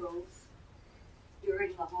generals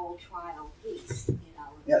during the whole trial piece.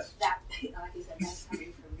 Yes. That, like I said, that's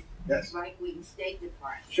coming from Yes. right-wing State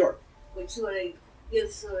Department. Sure. Which sort of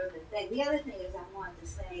gives sort of the thing. The other thing is I wanted to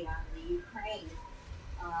say on the Ukraine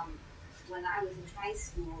when I was in high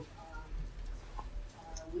school,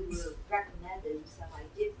 we were recommended, so I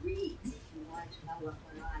did read if you wanted to know what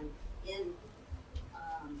went on in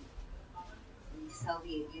the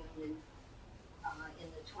Soviet Union in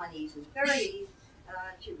the 20s and 30s,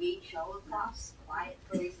 to read Sholokov's Quiet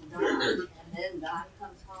Goes the Dawn, and then Dawn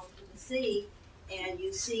Comes Home to the Sea, and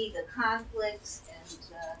you see the conflicts and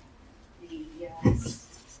the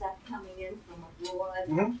stuff coming in from abroad,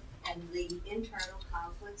 and the internal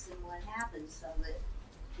conflicts and what happens, so that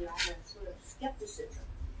you know, a sort of skepticism.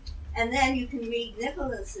 And then you can read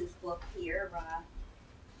Nicholas's book here,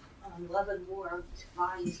 Love and War,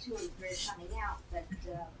 volumes 2 and 3 coming out, but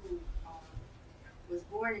who was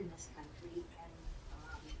born in this country. And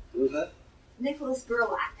who was that? Nicholas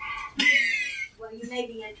Burlak. Well, you may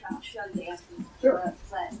be interested. I'll show you after. Sure.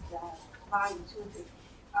 But volume 2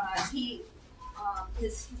 and 3.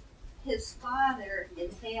 His father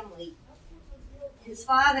and family. His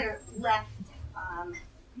father left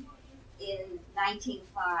in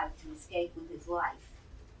 1905 to escape with his life.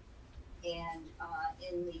 And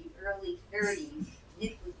in the early 30s,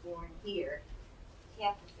 Nick was born here.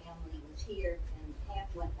 Half the family was here, and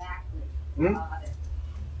half went back with his father.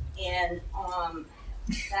 And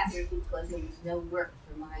that was because there was no work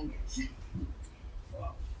for minors.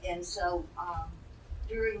 Wow. And so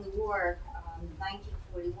during the war,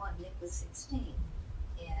 1941, Nick was 16.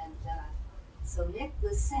 And so Nick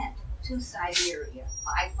was sent to Siberia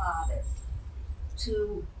by father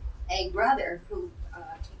to a brother who,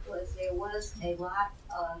 because there was a lot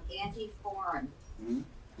of anti-foreign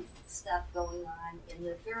stuff going on in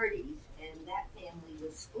the 30s, and that family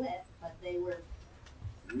was split, but they were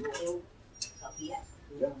Soviet.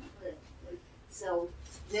 Yeah. So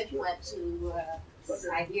Nick went to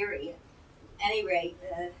Siberia. At any rate,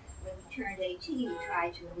 when he turned 18, he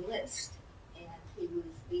tried to enlist, and he was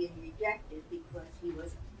being rejected because he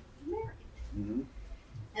was American.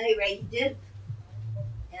 At any rate, he did.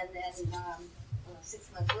 And then 6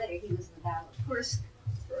 months later, he was in the Battle of Kursk.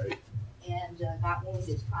 Right. And got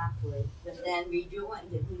wounded promptly, but then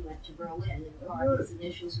rejoined, and he went to Berlin and carved his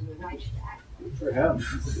initials in the Reichstag. Good for him.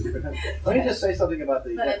 Let me just say something about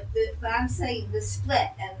the. But I'm saying the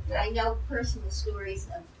split, and I know personal stories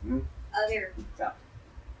of other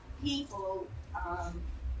people.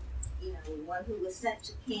 You know, one who was sent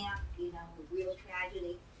to camp, you know, real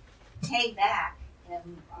tragedy, came back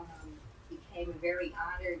and became a very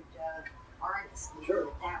honored artist.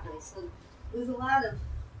 Sure. That way, so there's a lot of.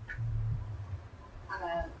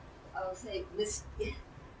 I'll say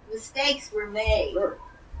mistakes were made, Sure.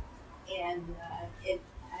 And it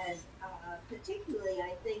has particularly,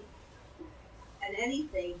 I think, at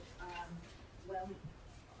anything when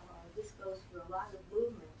this goes for a lot of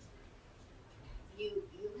movements, you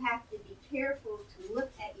have to be careful to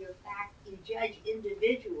look at your facts and judge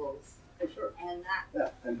individuals, Sure. and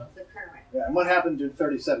not and the current. Yeah, and what happened in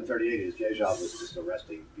 37, 38 is Jezhov was just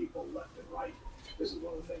arresting people left and right. This is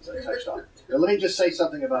one of the things I touched on. Now, let me just say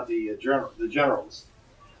something about the generals.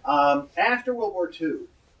 After World War II,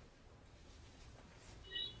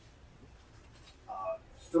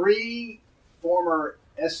 3 former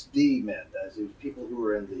SD men, as in people who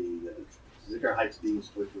were in the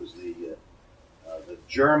Sicherheitsdienst, which was the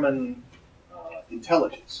German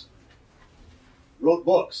intelligence, wrote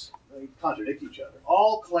books. They contradict each other,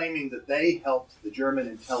 all claiming that they helped the German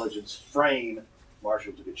intelligence frame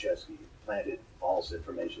Marshal Tukhachevsky, planted false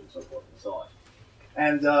information, and so forth and so on.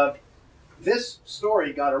 And this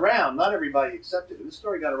story got around. Not everybody accepted it. This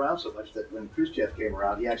story got around so much that when Khrushchev came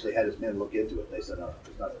around, he actually had his men look into it. They said, no,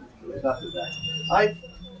 it's not that.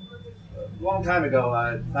 A long time ago,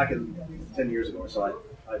 back in 10 years ago or so,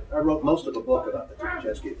 I wrote most of a book about the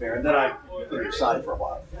Tukhachevsky affair, and then I put it aside for a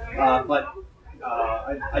while. But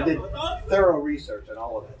I did thorough research on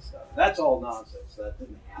all of that stuff. That's all nonsense. That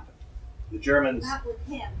didn't happen. The Germans... Not with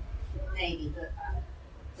him, maybe, but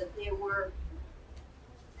there were...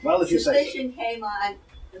 Well, if you say suspicion came on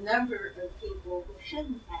a number of people who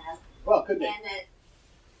shouldn't have. Well, could be. And that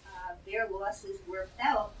their losses were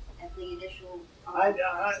felt at the initial...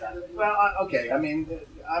 okay. I mean,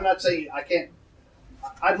 I'm not saying I can't...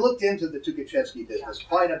 I've looked into the Tukhachevsky business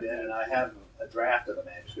quite a bit, and I have a draft of a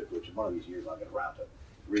manuscript, which in one of these years I'll get around to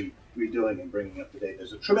redoing and bringing up to date.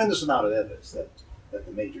 There's a tremendous amount of evidence that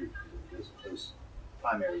the major, those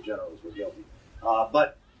primary generals were guilty.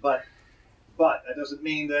 But that doesn't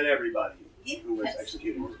mean that everybody who was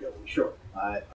executed was guilty. Sure, I